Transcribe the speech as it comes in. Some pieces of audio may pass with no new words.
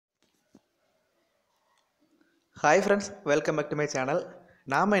Hi friends, welcome back to my channel.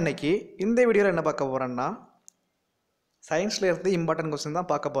 நாம இன்னைக்கு இந்த வீடியோல என்ன பார்க்க போறோம்னா சயின்ஸ்ல இருந்து இம்பார்ட்டன்ட் क्वेश्चन தான்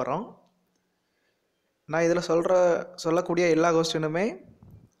பார்க்க போறோம். நான் இதல சொல்லக்கூடிய எல்லா क्वेश्चनுமே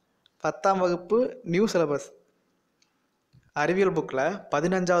 10ஆம் வகுப்பு நியூ சிலபஸ் அறிவியல் புக்ல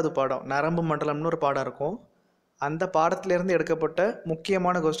 15வது பாடம் நரம்பு மண்டலம்னு ஒரு பாடம் இருக்கும். அந்த பாடத்தில இருந்து எடுக்கப்பட்ட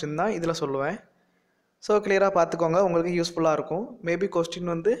முக்கியமான क्वेश्चन தான் இதல சொல்லுவேன். சோ கிளியரா பாத்துக்கோங்க, உங்களுக்கு யூஸ்ஃபுல்லா இருக்கும். மேபி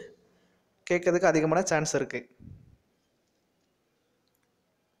क्वेश्चन வந்து கேட்கிறதுக்கு அதிகமான சான்ஸ் இருக்கு.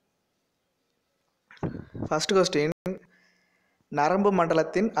 ஃபர்ஸ்ட் क्वेश्चन நரம்பு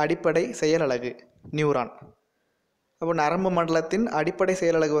மண்டலத்தின் அடிப்படை செயல் அலகு நியூரான். அப்போ நரம்பு மண்டலத்தின் அடிப்படை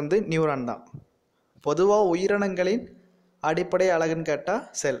செயல் அலகு வந்து நியூரான் தான். பொதுவா உயிரினங்களின் அடிப்படை அலகுன்னு கேட்டா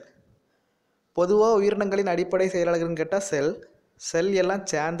செல். பொதுவா உயிரினங்களின் அடிப்படை செயல் அலகுன்னு கேட்டா செல் எல்லாம்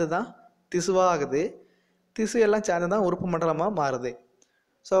சேர்ந்து தான் திசுவா ஆகுது. திசு எல்லாம் சேர்ந்து தான் உறுப்பு மண்டலமா மாறுது.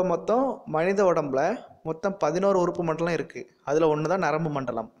 ஸோ மொத்தம் மனித உடம்புல மொத்தம் 11 உறுப்பு மண்டலம் இருக்குது. அதில் ஒன்று தான் நரம்பு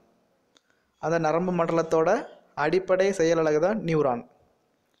மண்டலம். அந்த நரம்பு மண்டலத்தோட அடிப்படை செயல் அலகு தான் நியூரான்.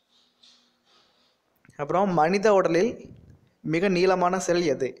 அப்புறம் மனித உடலில் மிக நீளமான செல்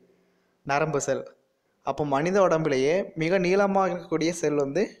எது? நரம்பு செல். அப்போ மனித உடம்புலேயே மிக நீளமாக இருக்கக்கூடிய செல்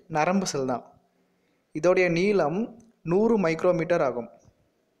வந்து நரம்பு செல் தான். இதோடைய நீளம் 100 மைக்ரோமீட்டர் ஆகும்.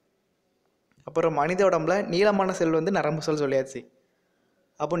 அப்புறம் மனித உடம்புல நீளமான செல் வந்து நரம்பு செல் சொல்லியாச்சு.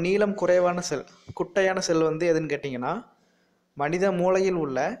 அப்போ நீளம் குறைவான செல், குட்டையான செல் வந்து எதுன்னு கேட்டிங்கன்னா மனித மூளையில்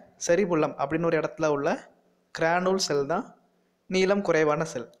உள்ள செரிபுல்லம் அப்படின்னு ஒரு இடத்துல உள்ள கிரானூல் செல் தான் நீளம் குறைவான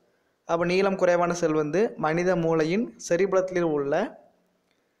செல். அப்போ நீளம் குறைவான செல் வந்து மனித மூளையின் செரிபுலத்தில்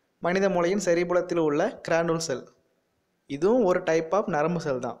உள்ள கிரானூல் செல். இதுவும் ஒரு டைப் ஆஃப் நரம்பு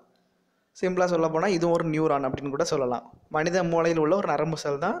செல் தான். சிம்பிளாக சொல்ல போனால் இதுவும் ஒரு நியூரான் அப்படின்னு கூட சொல்லலாம். மனித மூளையில் உள்ள ஒரு நரம்பு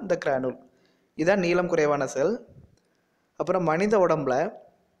செல் தான் இந்த கிரானூல். இதான் நீளம் குறைவான செல். அப்புறம் மனித உடம்புல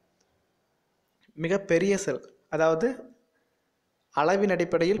மிகப்பெரிய செல், அதாவது அளவின்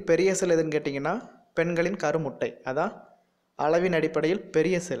அடிப்படையில் பெரிய செல் எதுன்னு கேட்டிங்கன்னா பெண்களின் கருமுட்டை. அதான் அளவின் அடிப்படையில்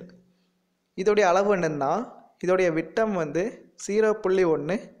பெரிய செல். இதோடைய அளவு என்னன்னா இதோடைய விட்டம் வந்து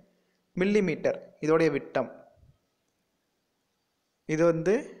 0.1 மில்லிமீட்டர். இதோடைய விட்டம் இது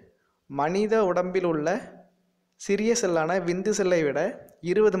வந்து மனித உடம்பில் உள்ள சிறிய செல்லான விந்து செல்லை விட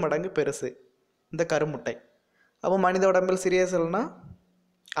 20 மடங்கு பெருசு இந்த கருமுட்டை. அப்போ மனித உடம்பில் சிறிய செல்னா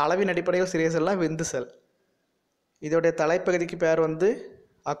அளவின் அடிப்படையில் சிறிய செல்னா விந்து செல். இதோடைய தலைப்பகுதிக்கு பேர் வந்து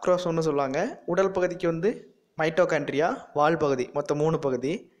அக்ரோசோம்னு சொல்லுவாங்க. உடல் பகுதிக்கு வந்து மைட்டோகாண்ட்ரியா, வால் பகுதி, மொத்தம் 3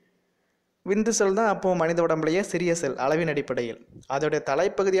 பகுதி. விந்து செல் தான் அப்போது மனித உடம்புலேயே சிறிய செல் அளவின் அடிப்படையில். அதோடைய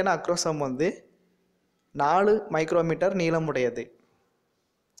தலைப்பகுதியான அக்ரோசோம் வந்து 4 மைக்ரோமீட்டர் நீளம் உடையது.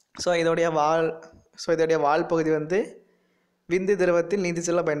 ஸோ இதோடைய வால் பகுதி வந்து விந்து திரவத்தில் நீந்தி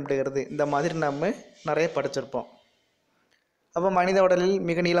செல்ல பயன்படுகிறது. இந்த மாதிரி நம்ம நிறைய படிச்சிருப்போம். அப்போ மனித உடலில்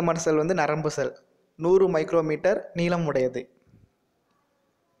மிக நீளமான செல் வந்து நரம்பு செல், 100 மைக்ரோமீட்டர் நீளம் உடையது.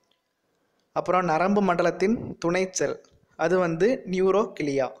 அப்புறம் நரம்பு மண்டலத்தின் துணை செல் அது வந்து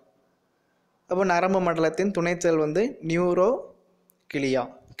நியூரோகிளியா. அப்போ நரம்பு மண்டலத்தின் துணை செல் வந்து நியூரோகிளியா,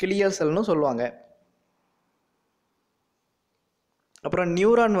 கிளியல் செல்னு சொல்லுவாங்க. அப்புறம்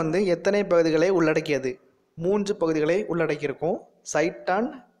நியூரான் வந்து எத்தனை பகுதிகளை உள்ளடக்கியது? 3 பகுதிகளை உள்ளடக்கியிருக்கும். சைட்டான்,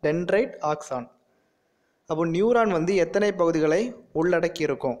 டென்ட்ரைட், ஆக்சான். அப்போ நியூரான் வந்து எத்தனை பகுதிகளை உள்ளடக்கி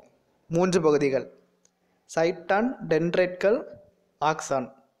இருக்கும்? 3 பகுதிகள். சைட்டான், டென்ட்ரைட்கள், ஆக்சான்.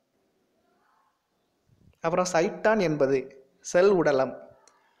 அப்புறம் சைட்டான் என்பது செல் உடலம்.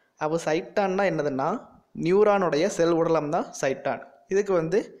 அப்போ சைட்டான்னா என்னதுன்னா நியூரானுடைய செல் உடலம் தான் சைட்டான். இதுக்கு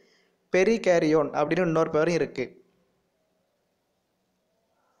வந்து பெரிகேரியோன் அப்படின்னு இன்னொரு பேரும் இருக்குது.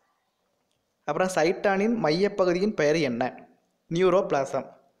 அப்புறம் சைட்டானின் மையப்பகுதியின் பெயர் என்ன? நியூரோபிளாசம்.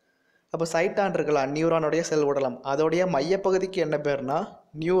 அப்போ சைட்டான் இருக்கலாம் நியூரானுடைய செல் உடலம், அதோடைய மையப்பகுதிக்கு என்ன பேர்னா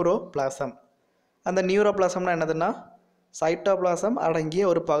நியூரோபிளாசம். அந்த நியூரோபிளாசம்னா என்னதுன்னா சைட்டோபிளாசம் அடங்கிய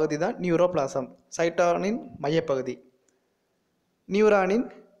ஒரு பகுதி தான் நியூரோபிளாசம். சைட்டானின் மையப்பகுதி, நியூரானின்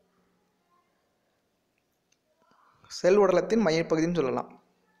செல் உடலத்தின் மையப்பகுதின்னு சொல்லலாம்.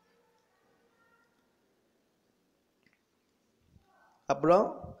 அப்புறம்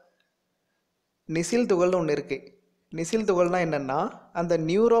நிசில் துகள்னு ஒன்று இருக்குது. நிசில் துகள்னா என்னென்னா அந்த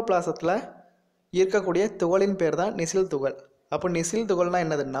நியூரோபிளாசத்தில் இருக்கக்கூடிய துகளின் பேர் தான் நிசில் துகள். அப்போ நிசில் துகள்னா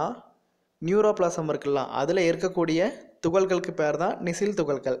என்னதுன்னா நியூரோபிளாசம் இருக்குல்ல, அதில் இருக்கக்கூடிய துகள்களுக்கு பேர் தான் நிசில்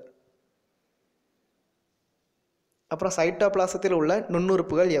துகள்கள். அப்புறம் சைட்டோபிளாசத்தில் உள்ள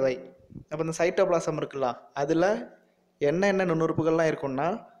நுண்ணுறுப்புகள் எவை? அப்போ இந்த சைட்டோபிளாசம் இருக்குல்ல, அதில் என்னென்ன நுண்ணுறுப்புகள்லாம் இருக்குன்னா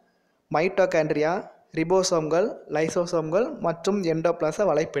மைட்டோகாண்ட்ரியா, ரிபோசோம்கள், லைசோசோம்கள் மற்றும் எண்டோபிளாச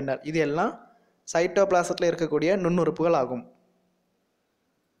வலைப்பின்னல். இது எல்லாம் சைட்டோபிளாசத்தில் இருக்கக்கூடிய நுண்ணுறுப்புகள் ஆகும்.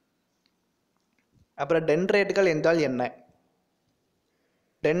 அப்புறம் டென்ட்ரைட்டுகள் என்றால் என்ன?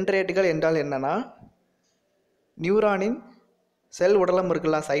 டென்ட்ரைட்டுகள் என்றால் என்னன்னா நியூரானின் செல் உடலம்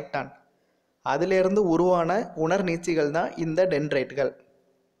இருக்குல்ல சைட்டான், அதிலிருந்து உருவான உணர் நீட்சிகள் தான் இந்த டென்ட்ரைட்டுகள்.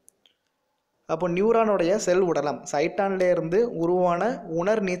 அப்போ நியூரானுடைய செல் உடலம் சைட்டான்லேருந்து உருவான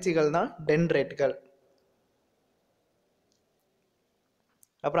உணர் நீட்சிகள் தான் டென்ட்ரைட்டுகள்.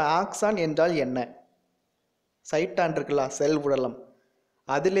 அப்புறம் ஆக்சான் என்றால் என்ன? சைட்டான் இருக்குல்ல செல் உடலம்,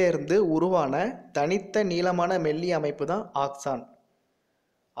 அதிலிருந்து உருவான தனித்த நீளமான மெல்லிய அமைப்பு தான் ஆக்சான்.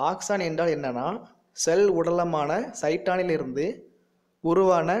 ஆக்சான் என்றால் என்னன்னா, செல் உடலமான சைட்டானிலிருந்து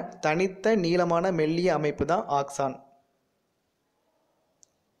உருவான தனித்த நீளமான மெல்லிய அமைப்பு தான் ஆக்சான்.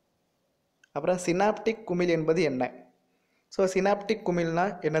 அப்புறம் சினாப்டிக் குமிழ் என்பது என்ன? ஸோ சினாப்டிக் குமிழ்னா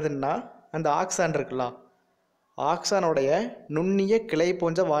என்னதுன்னா, அந்த ஆக்சான் இருக்குல்ல, ஆக்சானுடைய நுண்ணிய கிளை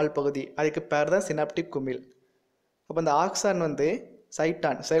போன்ற வால் பகுதி, அதுக்கு பேர் தான் சினாப்டிக் குமிழ். அப்போ அந்த ஆக்சான் வந்து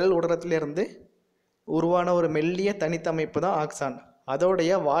சைட்டான் செல் உடலத்திலிருந்து உருவான ஒரு மெல்லிய தனித்தமைப்பு தான் ஆக்சான்.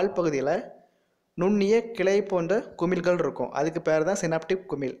 அதோடைய வால் பகுதியில் நுண்ணிய கிளை போன்ற குமிழ்கள் இருக்கும், அதுக்கு பேர் தான் சினாப்டிக்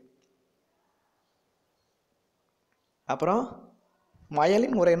குமிழ். அப்புறம்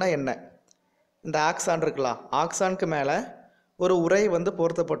மயலின் உரைனா என்ன? இந்த ஆக்சான் இருக்கலாம், ஆக்சானுக்கு மேலே ஒரு உரை வந்து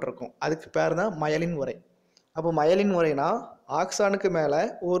பொருத்தப்பட்டிருக்கும், அதுக்கு பேர் தான் மயலின் உரை. அப்போ மயலின் உரைனா ஆக்சானுக்கு மேலே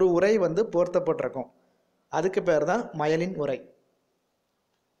ஒரு உரை வந்து பொருத்தப்பட்டிருக்கும், அதுக்கு பேர் தான் மயலின் உரை.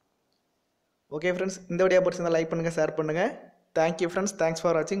 ஓகே ஃப்ரெண்ட்ஸ், இந்த வீடியோ பிடிச்சிருந்தா லைக் பண்ணுங்கள், ஷேர் பண்ணுங்கள். தேங்க்யூ ஃப்ரெண்ட்ஸ், தேங்க்ஸ்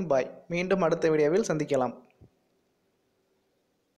ஃபார் வாட்சிங், பாய். மீண்டும் அடுத்த வீடியோவில் சந்திக்கலாம்.